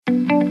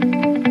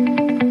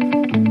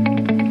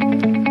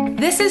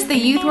This is the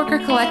Youth Worker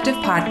Collective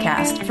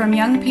podcast from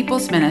Young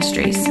People's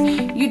Ministries.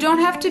 You don't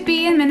have to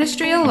be in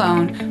ministry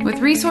alone, with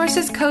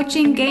resources,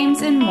 coaching,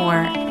 games, and more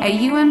at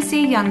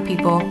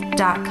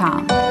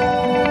umcyoungpeople.com.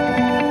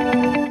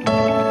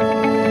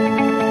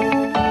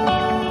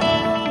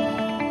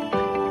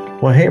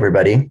 Well, hey,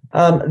 everybody.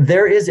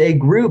 There is a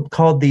group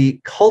called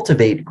the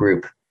Cultivate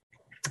Group,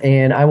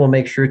 and I will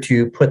make sure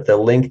to put the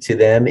link to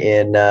them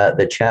in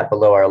the chat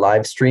below our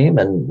live stream,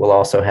 and we'll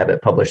also have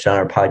it published on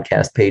our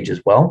podcast page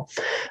as well.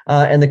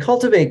 And the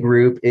Cultivate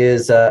Group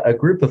is a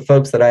group of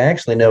folks that I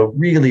actually know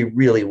really,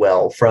 really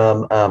well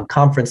from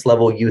conference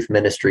level youth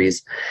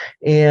ministries.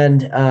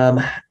 And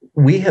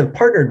we have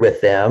partnered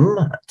with them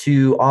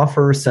to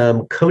offer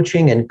some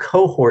coaching and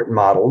cohort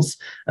models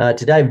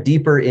to dive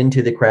deeper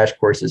into the crash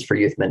courses for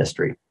youth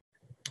ministry.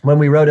 When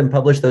we wrote and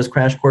published those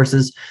crash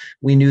courses,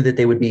 we knew that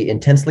they would be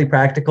intensely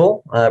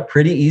practical,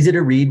 pretty easy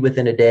to read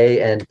within a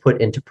day and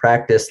put into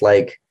practice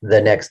like the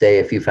next day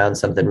if you found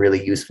something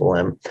really useful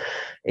in them.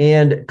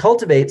 And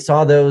Cultivate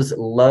saw those,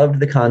 loved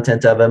the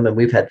content of them, and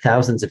we've had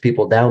thousands of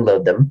people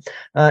download them.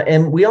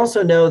 And we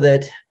also know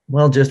that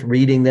just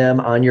reading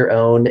them on your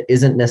own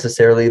isn't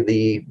necessarily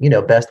the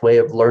best way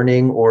of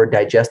learning or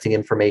digesting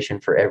information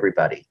for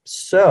everybody.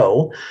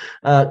 So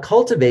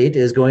Cultivate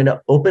is going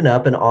to open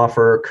up and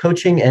offer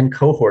coaching and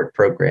cohort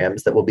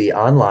programs that will be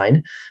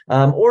online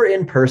or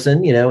in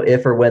person,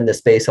 if or when the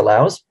space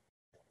allows,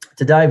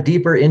 to dive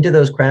deeper into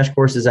those crash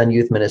courses on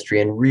youth ministry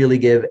and really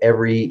give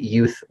every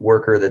youth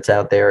worker that's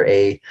out there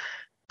a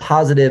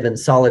positive and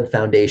solid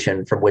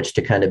foundation from which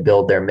to kind of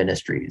build their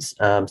ministries.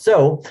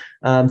 So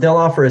they'll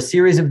offer a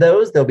series of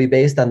those. They'll be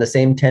based on the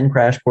same 10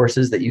 crash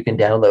courses that you can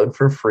download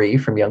for free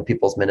from Young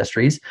People's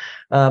Ministries,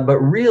 but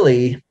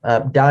really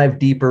dive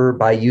deeper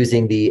by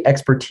using the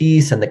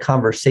expertise and the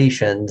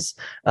conversations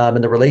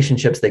and the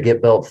relationships that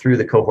get built through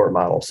the cohort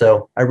model.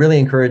 So I really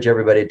encourage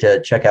everybody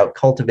to check out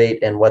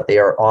Cultivate and what they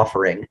are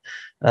offering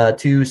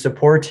to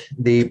support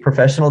the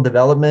professional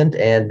development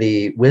and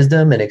the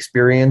wisdom and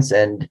experience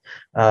and,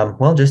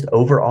 just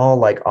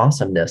overall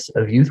awesomeness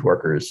of youth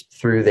workers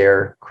through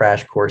their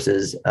crash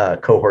courses,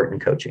 cohort and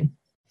coaching.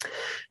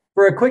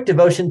 For a quick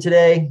devotion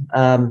today,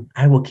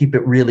 I will keep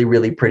it really,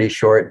 really pretty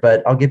short,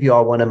 but I'll give you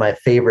all one of my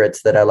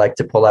favorites that I like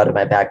to pull out of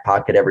my back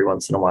pocket every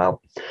once in a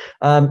while.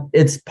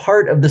 It's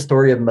part of the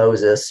story of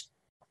Moses.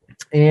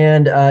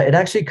 And it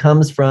actually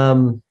comes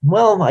from,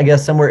 I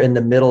guess somewhere in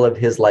the middle of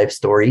his life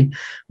story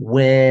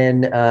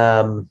when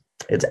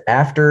it's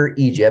after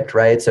Egypt,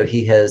 right? So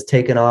he has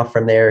taken off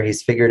from there.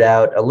 He's figured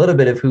out a little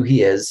bit of who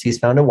he is. He's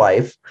found a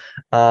wife,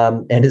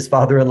 and his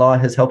father-in-law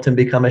has helped him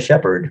become a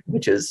shepherd,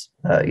 which is,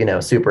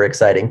 super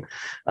exciting,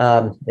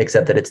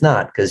 except that it's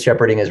not, because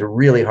shepherding is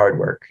really hard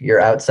work. You're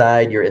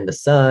outside, you're in the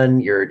sun,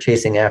 you're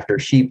chasing after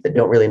sheep that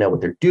don't really know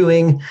what they're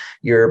doing.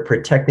 You're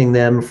protecting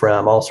them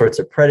from all sorts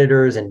of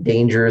predators and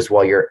dangers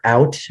while you're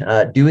out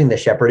doing the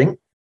shepherding.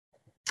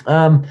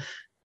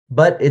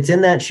 But it's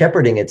in that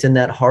shepherding, it's in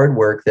that hard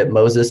work that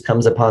Moses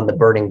comes upon the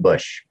burning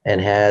bush and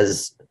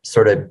has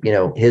sort of,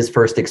 his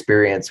first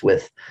experience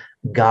with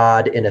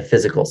God in a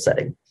physical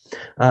setting.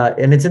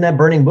 And it's in that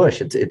burning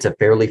bush. It's a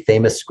fairly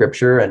famous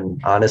scripture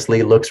and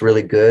honestly looks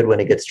really good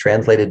when it gets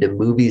translated to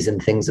movies and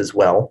things as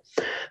well.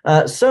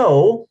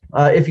 So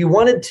if you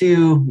wanted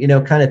to,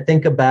 kind of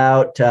think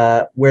about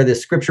where this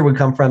scripture would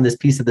come from, this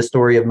piece of the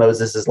story of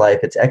Moses'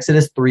 life, it's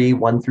Exodus 3,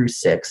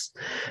 1-6.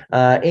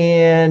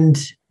 And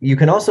you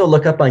can also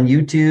look up on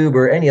YouTube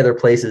or any other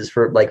places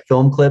for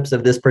film clips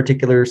of this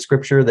particular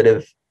scripture that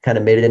have kind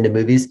of made it into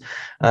movies.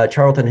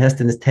 Charlton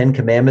Heston's 10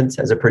 Commandments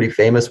has a pretty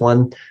famous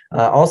one.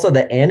 Also,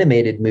 the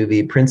animated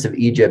movie Prince of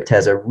Egypt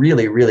has a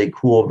really, really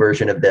cool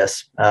version of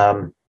this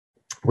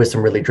with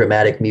some really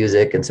dramatic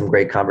music and some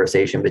great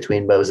conversation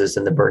between Moses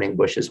and the burning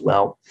bush as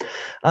well.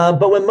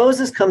 But when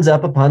Moses comes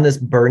up upon this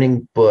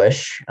burning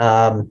bush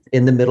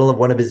in the middle of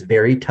one of his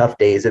very tough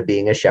days of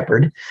being a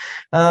shepherd,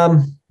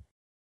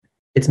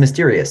 it's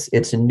mysterious,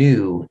 it's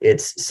new,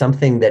 it's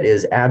something that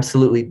is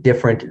absolutely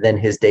different than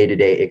his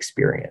day-to-day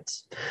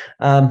experience.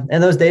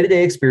 And those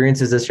day-to-day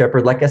experiences as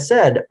shepherd, like I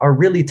said, are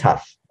really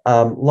tough.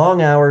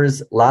 Long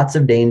hours, lots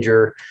of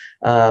danger.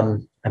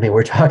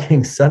 We're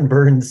talking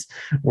sunburns,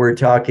 we're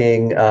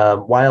talking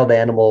wild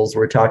animals,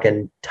 we're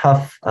talking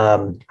tough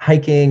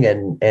hiking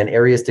and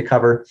areas to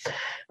cover.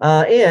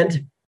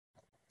 And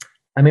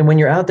when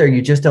you're out there,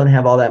 you just don't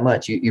have all that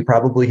much. You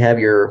probably have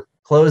your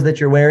clothes that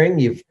you're wearing,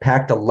 you've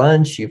packed a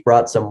lunch, you've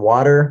brought some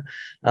water,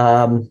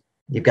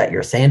 you've got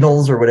your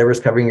sandals or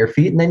whatever's covering your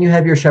feet, and then you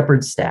have your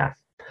shepherd's staff.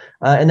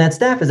 And that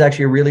staff is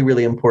actually a really,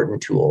 really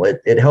important tool.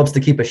 It helps to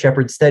keep a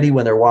shepherd steady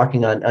when they're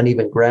walking on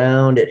uneven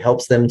ground. It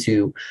helps them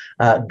to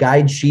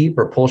guide sheep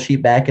or pull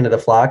sheep back into the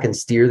flock and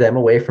steer them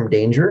away from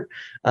danger.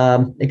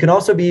 It can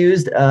also be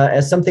used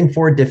as something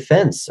for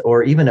defense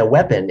or even a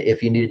weapon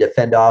if you needed to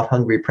fend off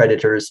hungry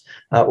predators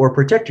or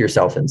protect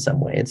yourself in some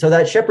way. And so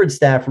that shepherd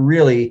staff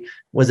really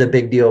was a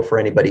big deal for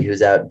anybody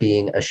who's out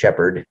being a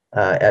shepherd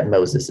at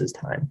Moses's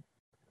time.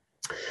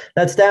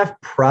 That staff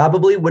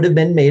probably would have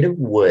been made of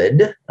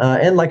wood.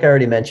 And like I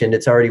already mentioned,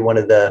 it's already one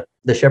of the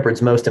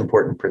shepherd's most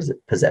important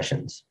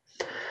possessions.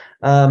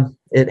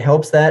 It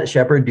helps that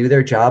shepherd do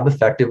their job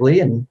effectively,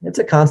 and it's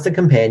a constant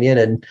companion.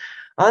 And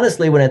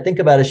honestly, when I think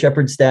about a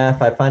shepherd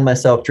staff, I find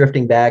myself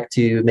drifting back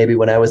to maybe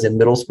when I was in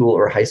middle school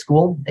or high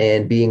school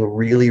and being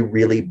really,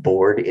 really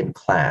bored in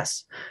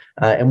class.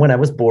 And when I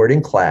was bored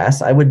in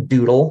class, I would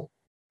doodle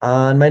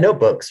on my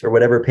notebooks or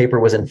whatever paper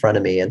was in front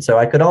of me. And so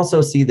I could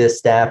also see this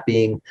staff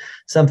being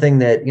something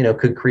that,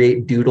 could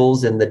create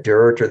doodles in the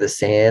dirt or the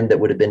sand that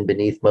would have been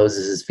beneath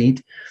Moses's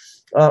feet.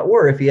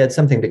 Or if he had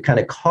something to kind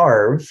of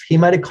carve, he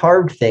might have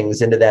carved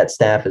things into that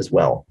staff as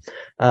well.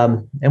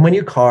 And when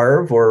you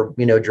carve or,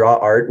 draw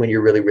art when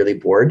you're really, really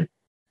bored,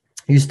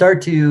 you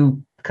start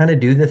to kind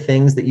of do the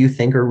things that you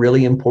think are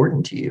really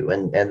important to you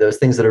and those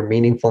things that are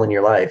meaningful in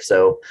your life.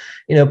 So,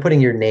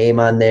 putting your name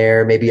on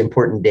there, maybe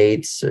important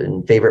dates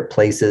and favorite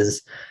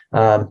places,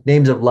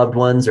 names of loved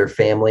ones or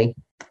family.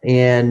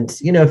 And,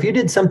 if you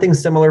did something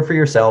similar for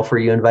yourself or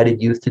you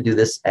invited youth to do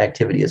this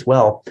activity as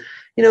well,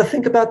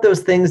 think about those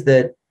things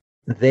that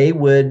they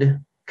would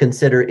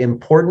consider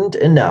important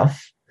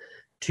enough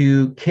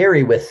to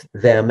carry with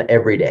them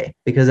every day,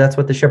 because that's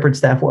what the shepherd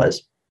staff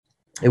was.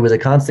 It was a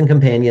constant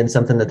companion,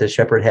 something that the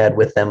shepherd had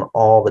with them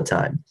all the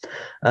time.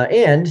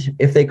 And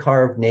if they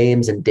carved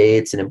names and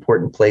dates and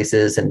important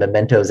places and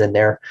mementos in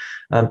there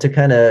to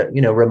kind of,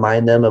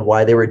 remind them of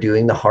why they were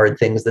doing the hard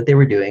things that they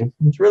were doing,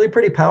 it's really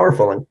pretty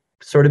powerful and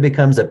sort of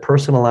becomes a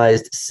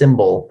personalized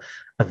symbol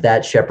of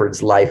that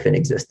shepherd's life and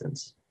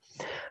existence.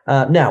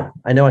 Now,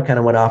 I know I kind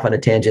of went off on a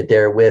tangent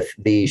there with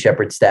the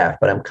shepherd staff,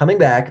 but I'm coming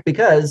back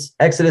because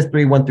Exodus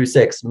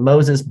 3:1-6,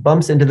 Moses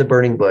bumps into the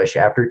burning bush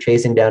after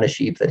chasing down a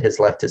sheep that has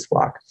left his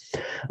flock.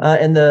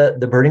 And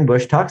the burning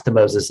bush talks to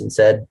Moses and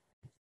said,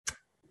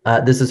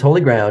 this is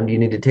holy ground. You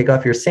need to take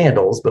off your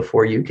sandals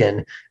before you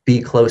can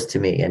be close to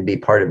me and be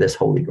part of this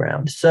holy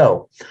ground.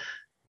 So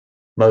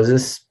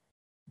Moses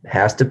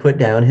has to put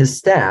down his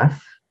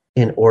staff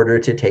in order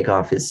to take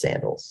off his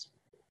sandals.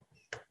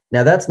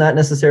 Now, that's not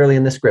necessarily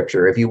in the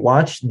scripture. If you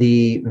watch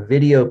the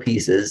video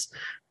pieces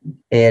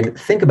and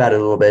think about it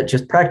a little bit,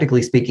 just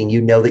practically speaking,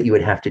 that you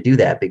would have to do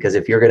that, because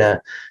if you're going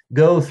to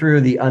go through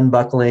the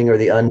unbuckling or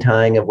the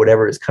untying of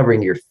whatever is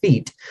covering your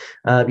feet,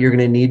 you're going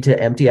to need to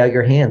empty out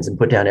your hands and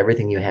put down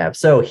everything you have.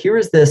 So here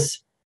is this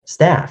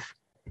staff,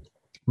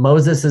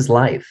 Moses'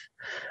 life.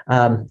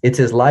 It's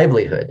his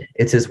livelihood.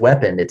 It's his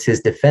weapon. It's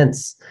his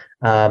defense.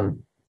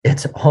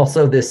 It's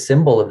also this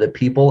symbol of the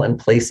people and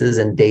places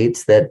and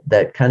dates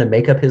that kind of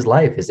make up his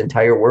life, his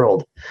entire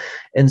world.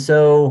 And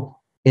so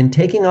in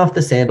taking off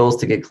the sandals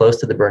to get close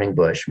to the burning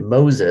bush,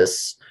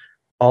 Moses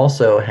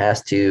also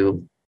has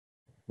to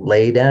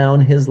lay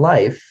down his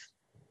life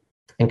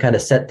and kind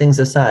of set things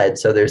aside.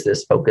 So there's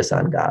this focus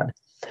on God.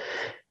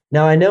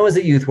 Now, I know as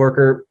a youth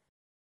worker,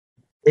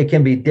 it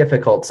can be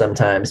difficult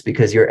sometimes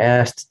because you're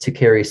asked to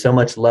carry so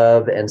much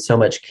love and so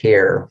much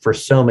care for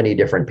so many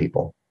different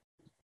people.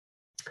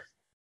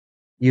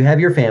 You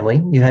have your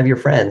family, you have your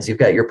friends, you've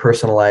got your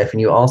personal life,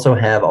 and you also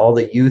have all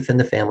the youth and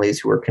the families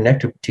who are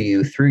connected to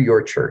you through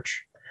your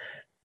church.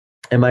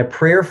 And my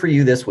prayer for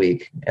you this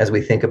week, as we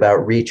think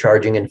about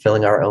recharging and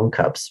filling our own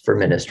cups for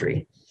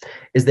ministry,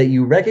 is that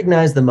you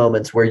recognize the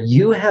moments where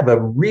you have a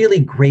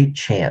really great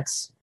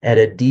chance at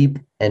a deep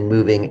and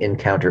moving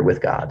encounter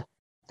with God.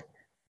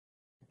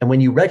 And when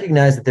you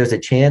recognize that there's a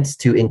chance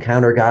to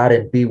encounter God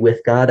and be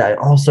with God, I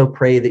also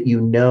pray that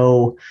you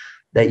know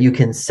that you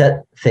can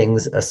set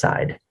things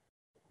aside.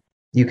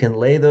 You can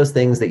lay those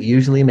things that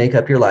usually make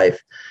up your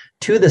life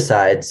to the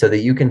side so that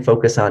you can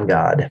focus on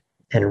God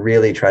and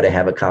really try to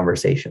have a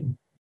conversation.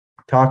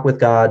 Talk with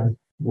God,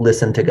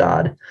 listen to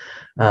God,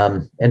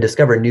 and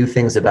discover new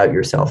things about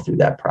yourself through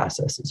that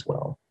process as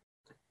well.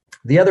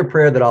 The other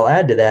prayer that I'll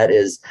add to that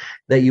is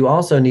that you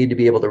also need to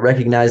be able to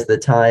recognize the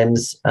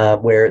times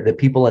where the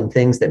people and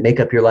things that make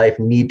up your life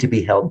need to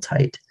be held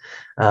tight.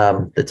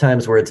 The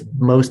times where it's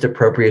most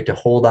appropriate to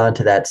hold on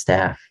to that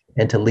staff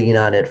and to lean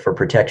on it for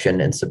protection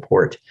and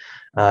support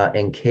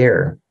and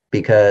care,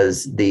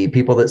 because the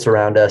people that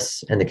surround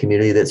us and the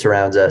community that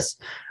surrounds us,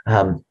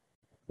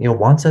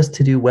 wants us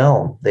to do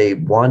well. They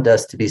want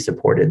us to be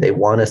supported. They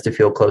want us to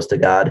feel close to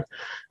God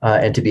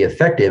and to be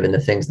effective in the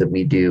things that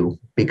we do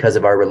because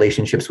of our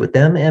relationships with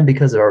them and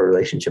because of our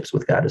relationships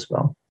with God as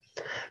well.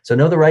 So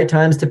know the right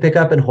times to pick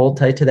up and hold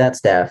tight to that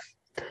staff.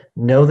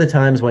 Know the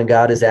times when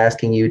God is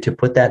asking you to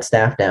put that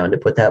staff down, to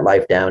put that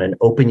life down, and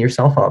open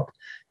yourself up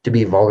to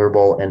be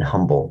vulnerable and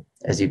humble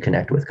as you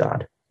connect with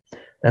God.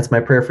 That's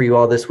my prayer for you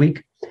all this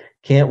week.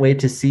 Can't wait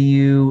to see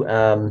you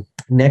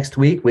next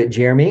week with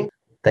Jeremy.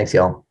 Thanks,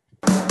 y'all.